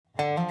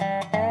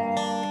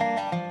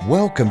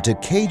Welcome to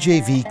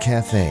KJV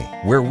Cafe,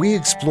 where we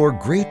explore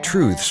great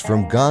truths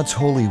from God's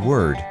holy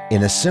word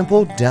in a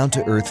simple,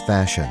 down-to-earth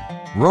fashion.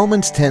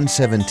 Romans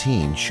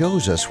 10:17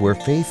 shows us where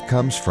faith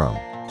comes from.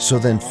 So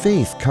then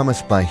faith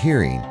cometh by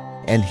hearing,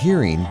 and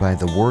hearing by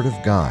the word of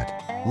God.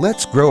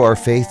 Let's grow our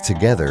faith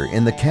together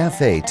in the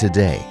cafe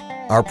today.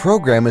 Our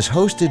program is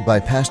hosted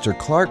by Pastor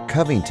Clark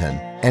Covington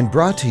and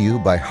brought to you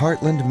by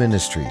Heartland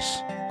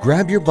Ministries.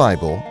 Grab your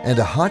Bible and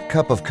a hot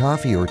cup of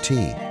coffee or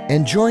tea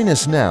and join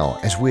us now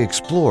as we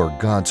explore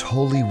God's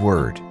holy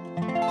word.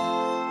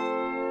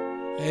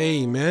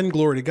 Amen.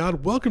 Glory to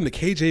God. Welcome to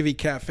KJV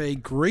Cafe.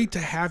 Great to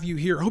have you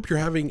here. Hope you're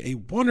having a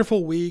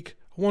wonderful week,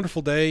 a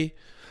wonderful day.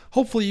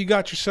 Hopefully you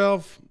got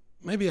yourself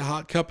maybe a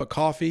hot cup of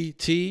coffee,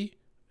 tea.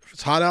 If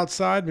it's hot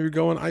outside, maybe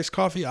going iced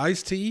coffee,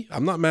 iced tea.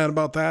 I'm not mad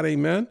about that.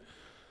 Amen.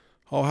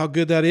 Oh, how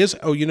good that is.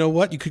 Oh, you know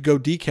what? You could go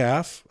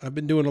decaf. I've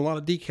been doing a lot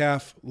of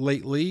decaf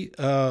lately,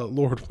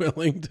 Lord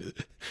willing, to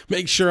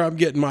make sure I'm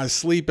getting my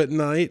sleep at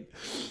night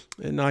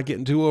and not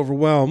getting too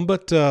overwhelmed.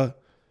 But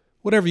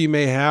whatever you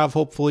may have,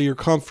 hopefully you're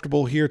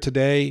comfortable here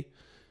today.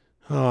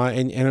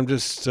 And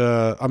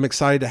I'm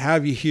excited to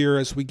have you here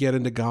as we get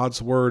into God's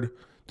Word,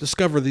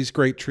 discover these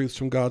great truths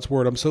from God's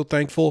Word. I'm so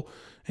thankful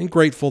and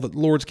grateful that the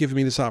Lord's given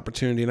me this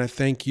opportunity, and I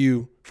thank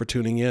you for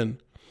tuning in.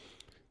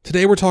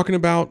 Today we're talking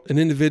about an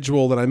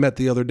individual that I met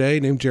the other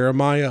day named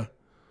Jeremiah.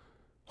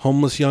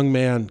 Homeless young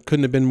man,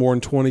 couldn't have been more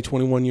than 20,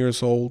 21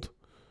 years old.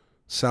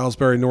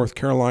 Salisbury, North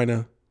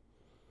Carolina.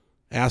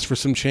 Asked for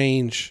some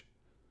change.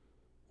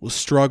 Was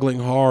struggling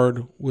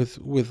hard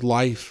with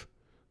life.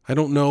 I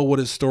don't know what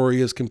his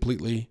story is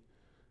completely,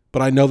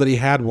 but I know that he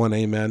had one,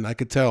 amen. I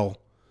could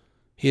tell.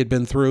 He had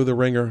been through the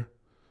ringer,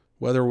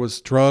 whether it was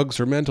drugs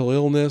or mental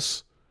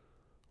illness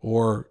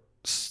or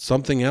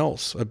something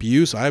else,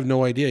 abuse. I have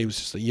no idea. He was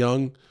just a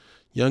young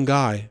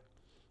guy.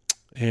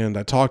 And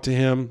I talked to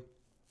him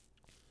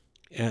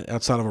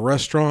outside of a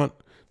restaurant,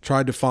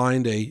 tried to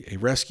find a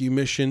rescue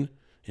mission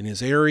in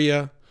his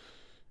area,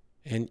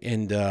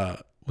 and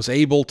was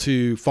able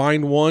to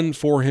find one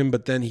for him,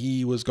 but then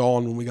he was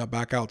gone when we got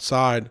back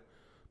outside.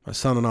 My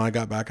son and I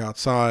got back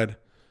outside.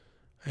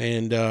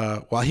 And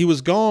while he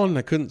was gone,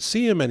 I couldn't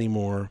see him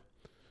anymore.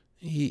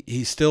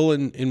 He's still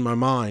in my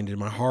mind, in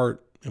my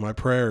heart, in my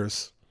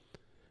prayers.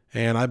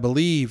 And I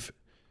believe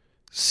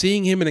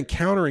seeing him and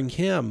encountering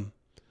him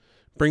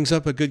brings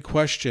up a good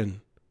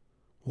question.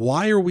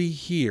 Why are we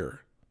here?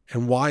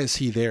 And why is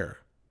he there?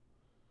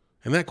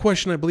 And that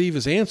question, I believe,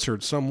 is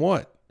answered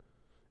somewhat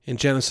in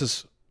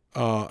Jeremiah,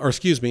 the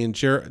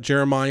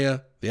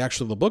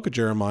book of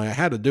Jeremiah. I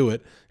had to do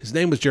it. His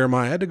name was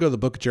Jeremiah. I had to go to the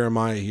book of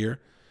Jeremiah here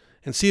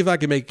and see if I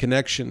could make a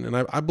connection. And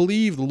I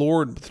believe the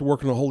Lord, through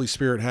working the Holy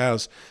Spirit,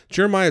 has.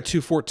 Jeremiah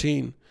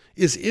 2:14,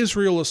 is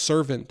Israel a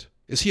servant?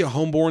 Is he a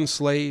homeborn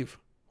slave?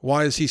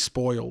 Why is he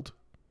spoiled?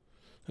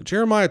 Now,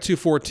 Jeremiah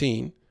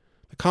 2:14,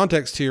 the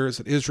context here is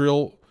that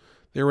Israel,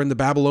 they were in the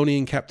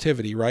Babylonian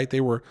captivity, right?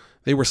 They were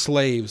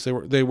slaves.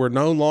 They were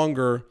no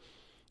longer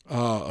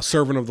a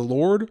servant of the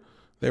Lord.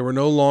 They were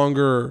no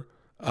longer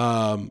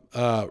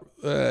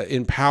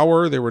in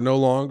power. They were no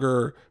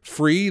longer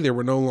free. They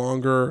were no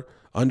longer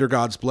under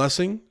God's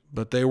blessing,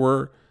 but they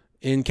were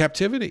in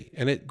captivity.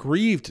 And it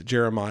grieved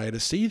Jeremiah to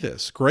see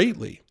this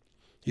greatly.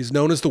 He's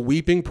known as the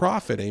weeping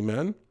prophet,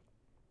 amen?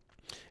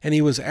 And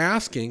he was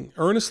asking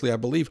earnestly, I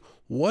believe,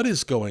 what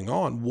is going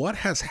on? What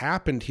has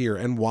happened here,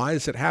 and why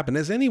has it happened?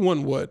 As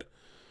anyone would.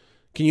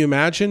 Can you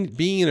imagine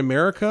being in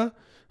America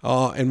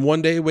and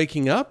one day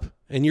waking up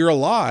and you're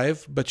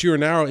alive, but you are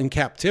now in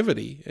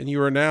captivity, and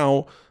you are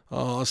now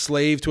a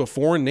slave to a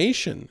foreign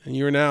nation, and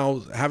you are now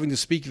having to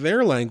speak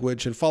their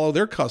language and follow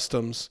their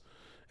customs,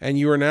 and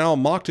you are now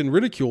mocked and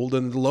ridiculed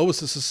in the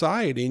lowest of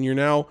society, and you're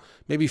now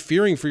maybe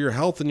fearing for your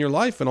health and your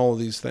life and all of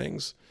these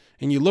things.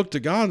 And you look to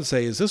God and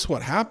say, is this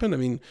what happened? I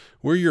mean,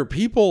 we're your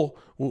people.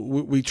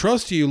 We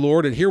trust you,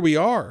 Lord, and here we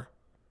are,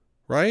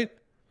 right?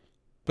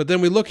 But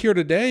then we look here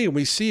today and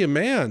we see a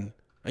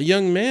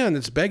young man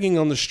that's begging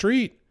on the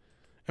street.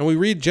 And we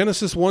read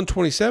Genesis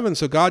 1:27,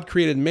 so God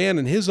created man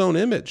in his own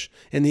image.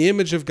 In the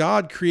image of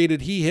God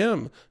created he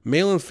him.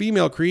 Male and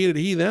female created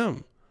he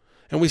them.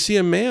 And we see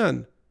a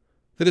man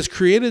that is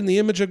created in the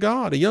image of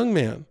God, a young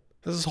man,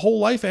 has his whole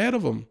life ahead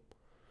of him.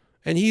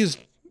 And he is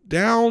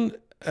down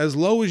as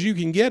low as you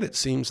can get, it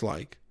seems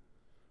like.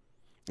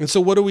 And so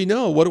what do we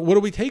know? What do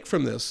we take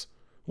from this?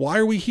 Why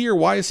are we here?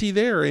 Why is he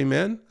there?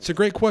 Amen? It's a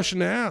great question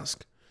to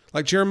ask.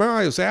 Like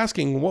Jeremiah was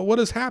asking, what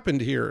has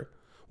happened here?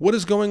 What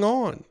is going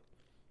on?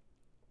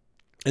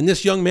 And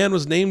this young man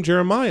was named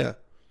Jeremiah.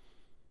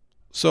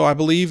 So I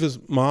believe his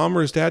mom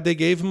or his dad, they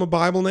gave him a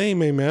Bible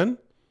name, amen?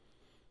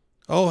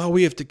 Oh, how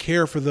we have to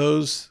care for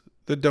those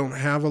that don't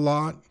have a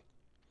lot.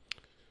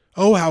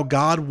 Oh, how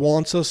God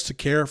wants us to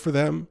care for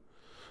them,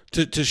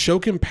 to show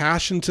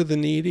compassion to the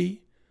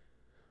needy.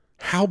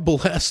 How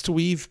blessed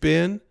we've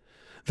been.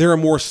 There are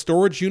more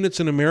storage units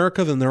in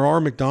America than there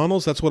are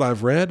McDonald's. That's what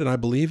I've read, and I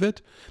believe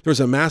it. There's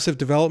a massive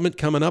development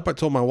coming up. I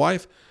told my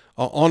wife,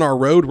 on our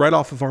road, right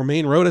off of our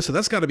main road. I said,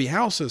 that's got to be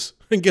houses.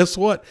 And guess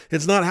what?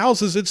 It's not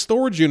houses, it's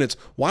storage units.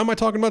 Why am I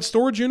talking about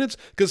storage units?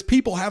 Because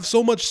people have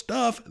so much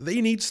stuff,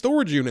 they need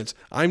storage units.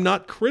 I'm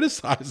not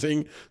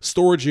criticizing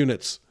storage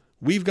units.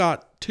 We've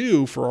got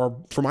 2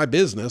 for my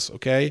business,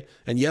 okay?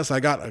 And yes, I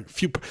got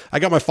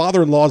my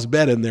father-in-law's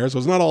bed in there, so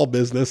it's not all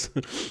business.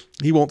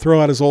 He won't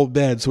throw out his old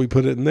bed, so we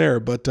put it in there.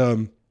 But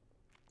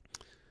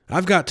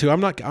I've got 2. I'm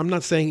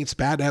not saying it's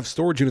bad to have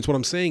storage units. What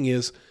I'm saying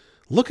is,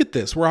 look at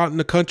this. We're out in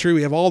the country.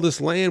 We have all this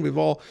land. We've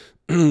all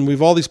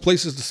these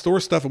places to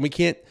store stuff, and we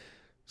can't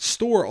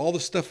store all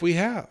the stuff we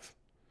have.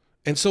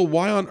 And so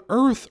why on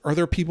earth are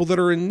there people that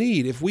are in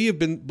need? If we have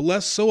been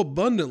blessed so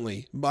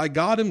abundantly by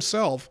God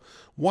himself,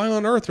 why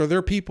on earth are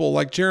there people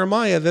like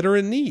Jeremiah that are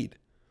in need?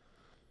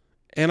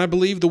 And I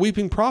believe the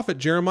weeping prophet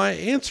Jeremiah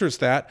answers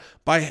that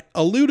by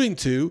alluding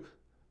to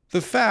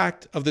the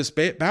fact of this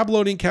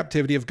Babylonian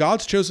captivity of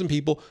God's chosen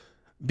people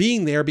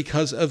being there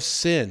because of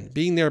sin,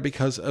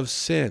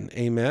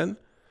 amen?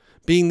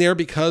 Being there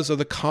because of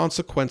the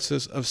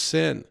consequences of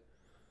sin,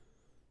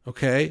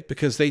 okay?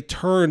 Because they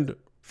turned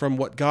from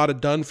what God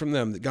had done from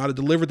them, that God had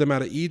delivered them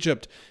out of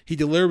Egypt. He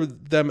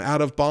delivered them out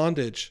of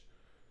bondage.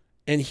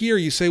 And here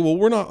you say, well,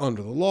 we're not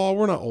under the law.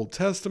 We're not Old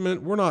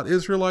Testament. We're not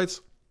Israelites.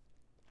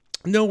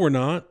 No, we're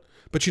not.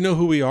 But you know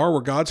who we are?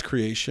 We're God's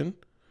creation.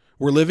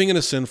 We're living in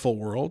a sinful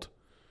world.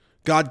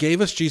 God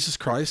gave us Jesus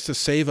Christ to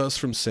save us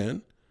from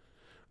sin.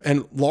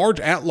 And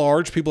at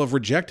large, people have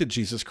rejected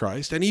Jesus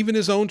Christ. And even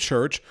his own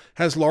church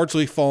has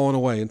largely fallen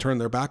away and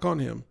turned their back on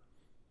him.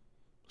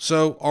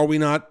 So are we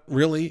not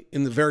really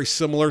in the very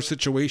similar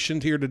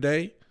situation here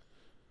today?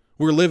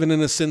 We're living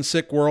in a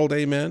sin-sick world,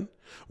 amen?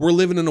 We're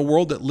living in a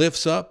world that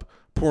lifts up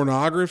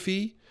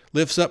pornography,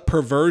 lifts up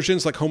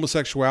perversions like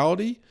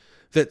homosexuality,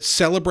 that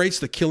celebrates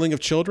the killing of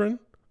children,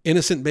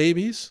 innocent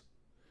babies.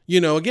 You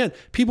know, again,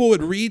 people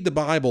would read the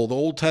Bible, the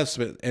Old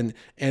Testament, and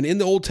in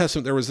the Old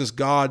Testament, there was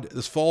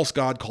this false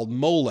god called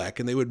Molech,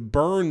 and they would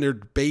burn their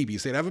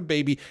babies. They'd have a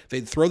baby,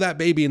 they'd throw that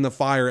baby in the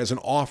fire as an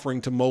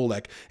offering to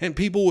Molech, and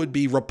people would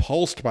be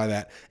repulsed by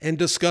that and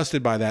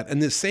disgusted by that.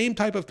 And the same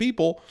type of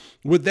people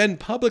would then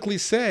publicly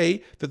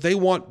say that they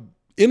want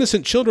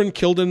innocent children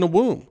killed in the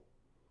womb.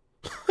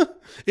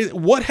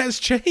 What has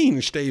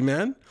changed,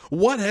 amen?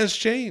 What has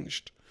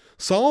changed?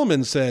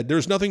 Solomon said,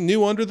 there's nothing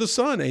new under the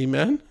sun,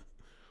 amen?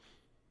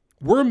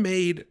 We're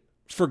made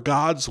for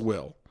God's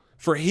will,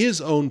 for his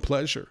own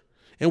pleasure,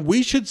 and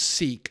we should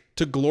seek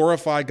to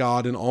glorify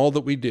God in all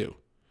that we do.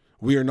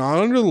 We are not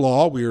under the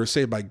law. We are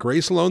saved by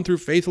grace alone, through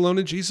faith alone,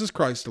 in Jesus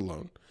Christ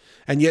alone.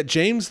 And yet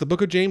the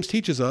book of James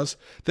teaches us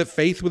that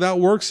faith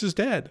without works is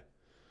dead.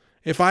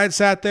 If I had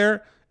sat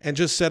there and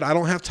just said, I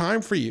don't have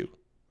time for you,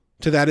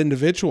 to that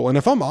individual, and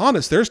if I'm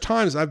honest, there's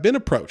times I've been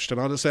approached and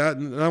I'll just say, I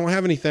don't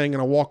have anything,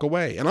 and I'll walk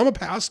away. And I'm a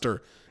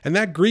pastor, and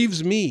that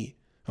grieves me.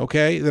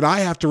 Okay, that I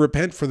have to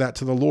repent for that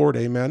to the Lord,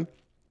 amen.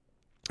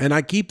 And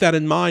I keep that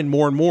in mind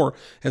more and more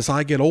as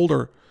I get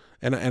older,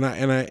 and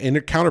I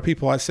encounter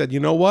people. I said, you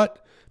know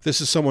what? This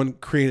is someone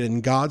created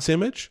in God's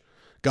image.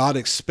 God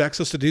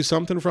expects us to do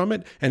something from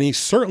it, and he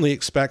certainly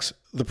expects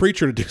the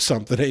preacher to do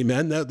something,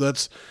 amen.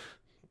 That's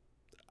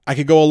I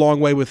could go a long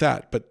way with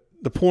that, but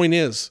the point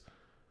is,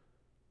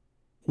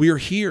 we are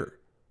here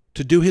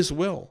to do his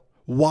will.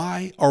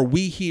 Why are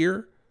we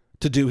here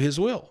to do his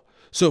will?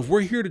 So if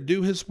we're here to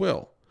do his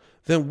will,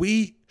 then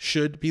we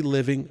should be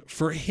living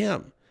for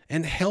him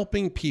and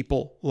helping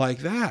people like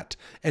that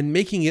and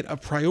making it a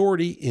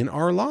priority in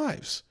our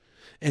lives.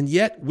 And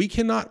yet we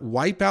cannot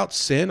wipe out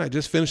sin. I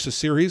just finished a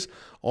series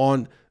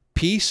on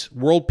peace,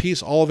 world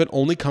peace, all of it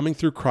only coming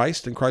through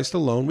Christ and Christ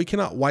alone. We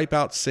cannot wipe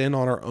out sin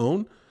on our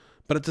own,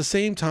 but at the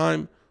same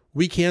time,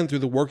 we can, through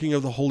the working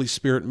of the Holy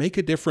Spirit, make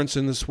a difference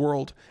in this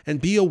world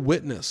and be a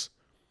witness.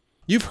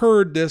 You've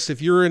heard this.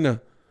 If you're in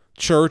a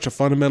church, a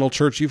fundamental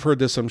church, you've heard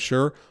this, I'm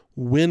sure.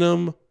 Win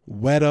 'em,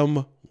 wed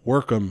 'em,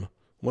 work 'em.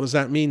 What does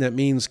that mean? That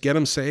means get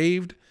them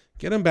saved,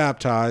 get them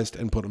baptized,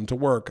 and put them to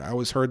work. I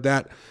always heard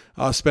that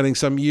spending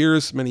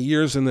many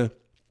years in the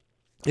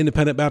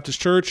Independent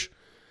Baptist Church.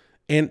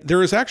 And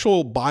there is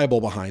actual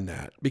Bible behind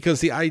that,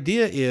 because the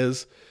idea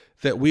is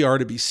that we are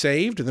to be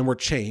saved, and then we're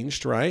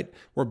changed, right?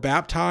 We're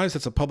baptized.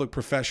 That's a public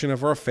profession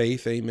of our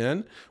faith,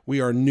 amen.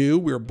 We are new.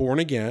 We are born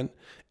again.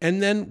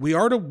 And then we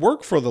are to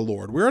work for the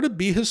Lord. We are to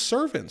be his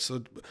servants.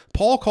 So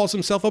Paul calls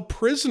himself a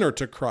prisoner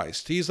to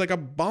Christ. He's like a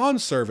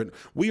bondservant.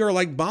 We are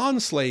like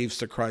bond slaves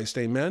to Christ,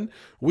 amen.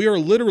 We are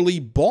literally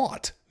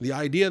bought. The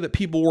idea that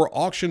people were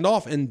auctioned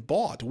off and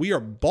bought. We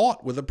are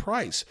bought with a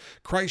price.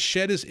 Christ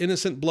shed his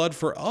innocent blood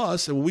for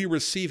us, and when we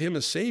receive him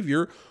as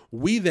Savior,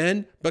 we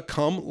then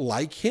become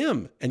like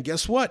him. And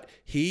guess what?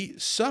 He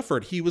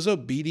suffered. He was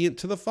obedient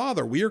to the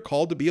Father. We are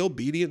called to be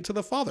obedient to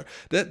the Father.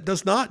 That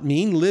does not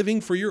mean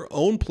living for your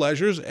own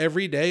pleasures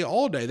every day,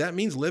 all day. That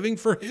means living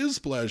for his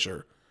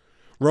pleasure.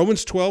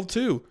 Romans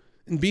 12:2,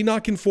 and be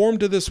not conformed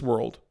to this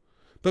world,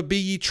 but be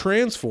ye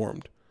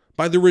transformed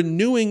by the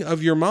renewing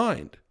of your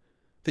mind,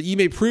 that ye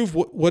may prove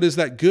what is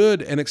that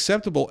good and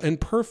acceptable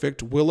and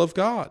perfect will of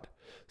God.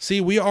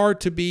 See, we are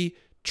to be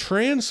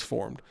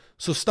transformed.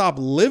 So stop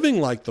living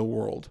like the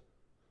world.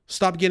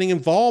 Stop getting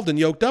involved and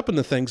yoked up in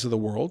the things of the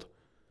world,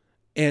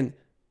 and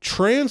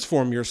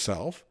transform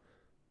yourself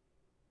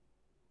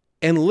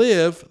and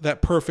live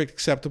that perfect,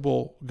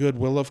 acceptable, good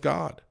will of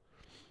God.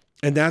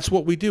 And that's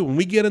what we do. When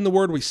we get in the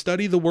Word, we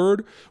study the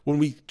Word. When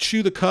we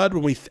chew the cud,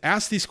 when we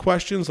ask these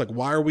questions like,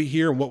 why are we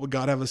here and what would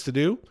God have us to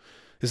do?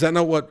 Is that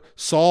not what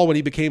Saul, when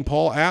he became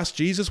Paul, asked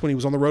Jesus when he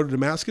was on the road to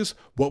Damascus?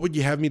 What would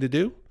you have me to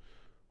do?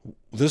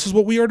 This is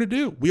what we are to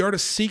do. We are to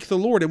seek the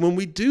Lord. And when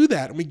we do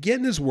that and we get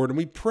in his Word and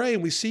we pray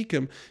and we seek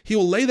him, he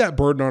will lay that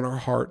burden on our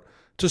heart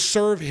to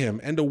serve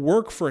him and to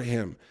work for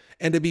him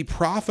and to be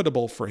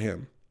profitable for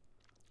him.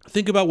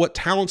 Think about what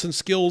talents and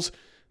skills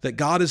that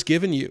God has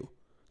given you.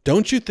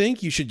 Don't you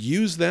think you should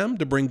use them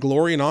to bring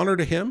glory and honor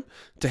to him,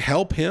 to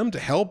help him,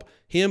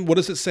 What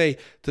does it say?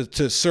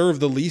 To serve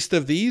the least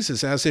of these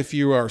is as if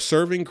you are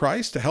serving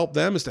Christ. To help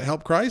them is to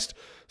help Christ.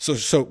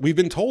 So we've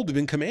been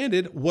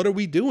commanded, what are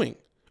we doing?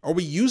 Are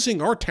we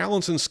using our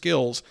talents and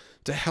skills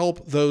to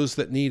help those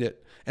that need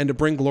it and to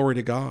bring glory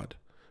to God?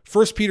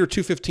 1 Peter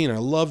 2:15, I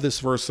love this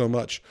verse so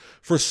much.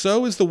 For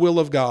so is the will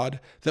of God,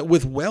 that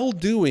with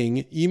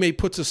well-doing ye may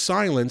put to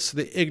silence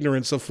the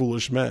ignorance of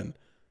foolish men.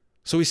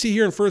 So we see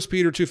here in 1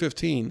 Peter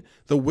 2:15,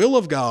 the will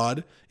of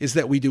God is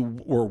that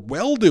we're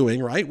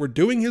well-doing, right? We're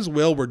doing his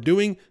will, we're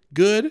doing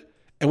good,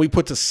 and we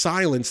put to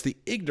silence the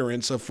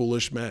ignorance of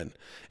foolish men.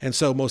 And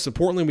so most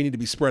importantly, we need to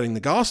be spreading the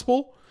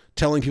gospel,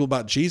 telling people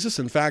about Jesus.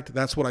 In fact,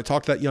 that's what I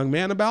talked to that young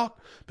man about,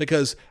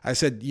 because I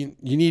said, you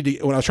need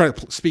to, when I was trying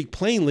to speak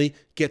plainly,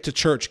 get to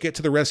church, get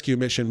to the rescue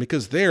mission,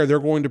 because they're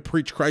going to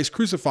preach Christ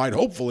crucified,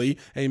 hopefully,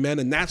 amen.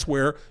 And that's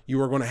where you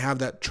are going to have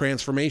that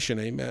transformation,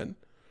 amen.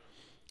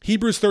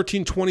 Hebrews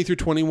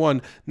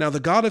 13:20-21. Now the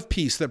God of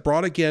peace that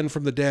brought again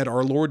from the dead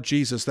our Lord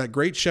Jesus, that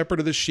great shepherd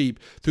of the sheep,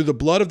 through the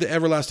blood of the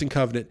everlasting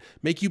covenant,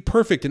 make you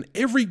perfect in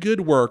every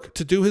good work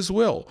to do his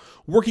will,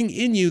 working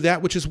in you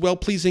that which is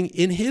well-pleasing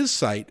in his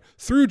sight,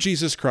 through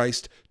Jesus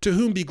Christ, to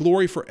whom be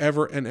glory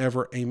forever and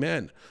ever.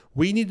 Amen.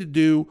 We need to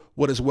do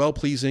what is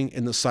well-pleasing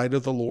in the sight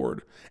of the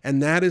Lord,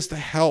 and that is to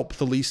help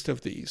the least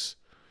of these.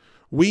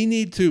 We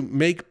need to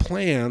make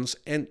plans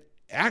and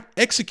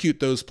execute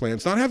those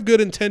plans, not have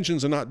good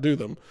intentions and not do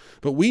them,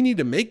 but we need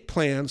to make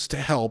plans to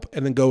help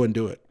and then go and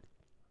do it.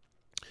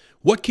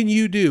 What can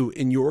you do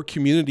in your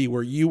community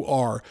where you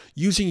are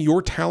using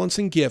your talents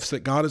and gifts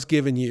that God has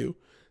given you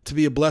to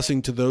be a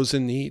blessing to those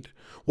in need?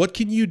 What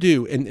can you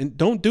do? And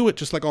don't do it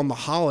just like on the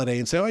holiday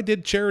and say, oh, I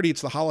did charity, it's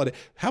the holiday.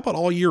 How about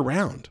all year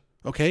round?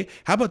 Okay.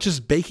 How about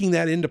just baking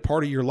that into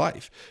part of your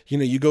life?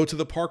 You go to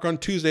the park on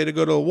Tuesday to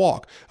go to a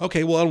walk.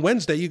 Okay. Well, on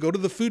Wednesday, you go to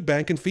the food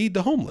bank and feed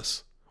the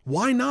homeless.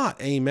 Why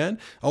not? Amen.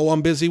 Oh,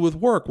 I'm busy with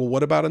work. Well,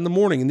 what about in the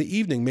morning, in the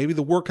evening?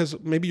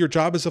 Maybe your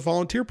job is a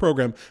volunteer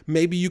program.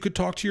 Maybe you could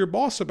talk to your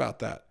boss about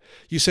that.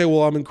 You say,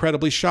 well, I'm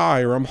incredibly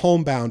shy, or I'm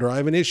homebound, or I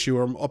have an issue,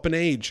 or I'm up in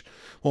age.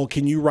 Well,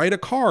 can you write a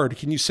card?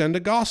 Can you send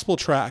a gospel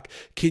track?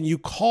 Can you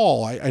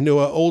call? I know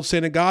an old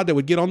saint of God that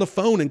would get on the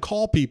phone and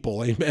call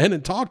people, amen,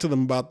 and talk to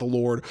them about the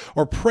Lord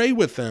or pray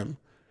with them.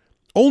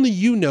 Only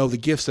you know the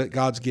gifts that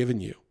God's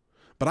given you.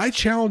 But I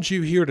challenge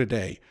you here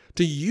today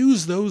to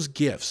use those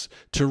gifts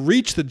to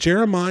reach the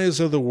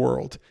Jeremiahs of the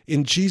world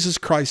in Jesus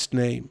Christ's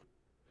name.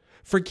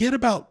 Forget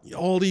about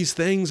all these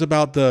things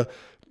about the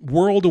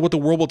world and what the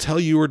world will tell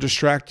you or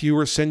distract you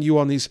or send you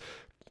on these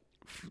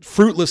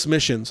fruitless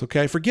missions,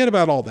 okay? Forget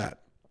about all that.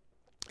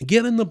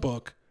 Get in the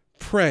book,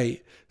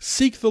 pray,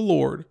 seek the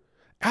Lord.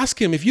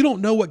 Ask him, if you don't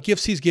know what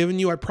gifts he's given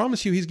you, I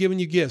promise you he's given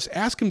you gifts.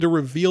 Ask him to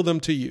reveal them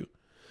to you.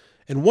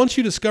 And once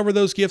you discover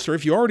those gifts, or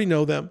if you already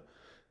know them,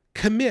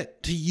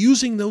 commit to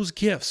using those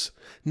gifts,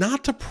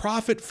 not to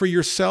profit for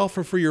yourself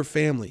or for your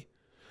family,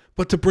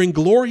 but to bring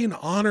glory and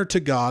honor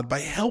to God by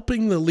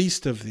helping the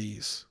least of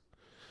these.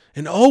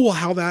 And oh, well,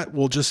 how that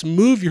will just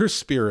move your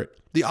spirit.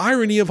 The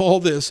irony of all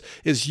this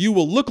is you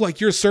will look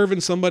like you're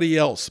serving somebody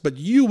else, but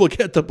you will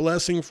get the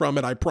blessing from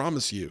it, I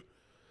promise you.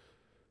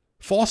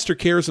 Foster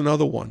care is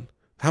another one.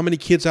 How many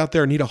kids out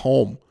there need a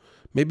home?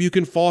 Maybe you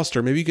can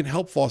foster. Maybe you can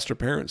help foster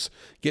parents.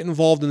 Get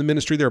involved in the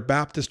ministry there.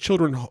 Baptist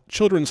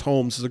Children's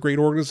Homes is a great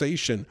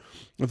organization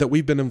that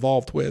we've been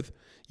involved with.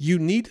 You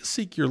need to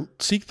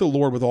seek the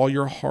Lord with all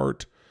your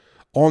heart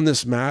on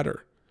this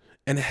matter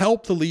and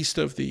help the least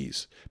of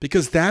these,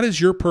 because that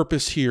is your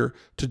purpose here,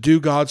 to do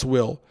God's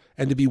will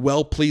and to be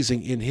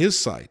well-pleasing in his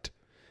sight.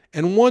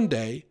 And one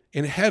day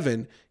in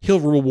heaven, he'll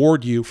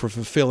reward you for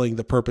fulfilling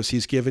the purpose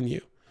he's given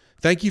you.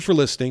 Thank you for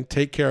listening.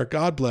 Take care.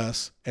 God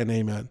bless, and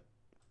amen.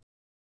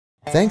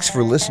 Thanks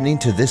for listening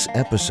to this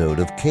episode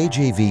of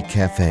KJV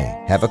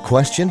Cafe. Have a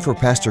question for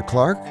Pastor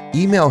Clark?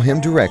 Email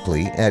him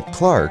directly at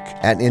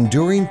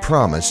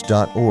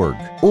clark@enduringpromise.org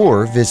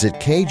or visit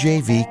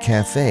kjvcafe.com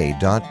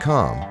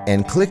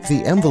and click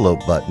the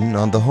envelope button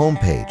on the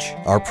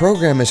homepage. Our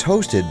program is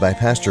hosted by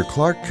Pastor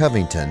Clark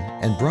Covington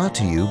and brought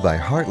to you by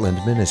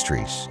Heartland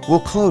Ministries.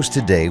 We'll close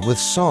today with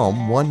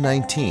Psalm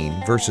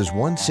 119, verses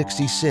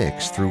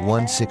 166 through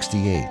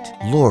 168.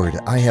 Lord,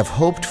 I have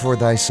hoped for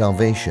thy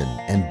salvation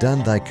and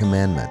done thy commandments.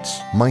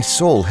 commandments. My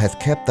soul hath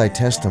kept thy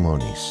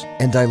testimonies,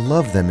 and I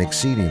love them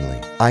exceedingly.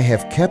 I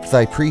have kept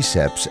thy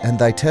precepts and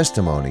thy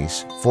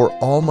testimonies, for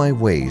all my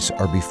ways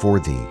are before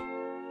thee.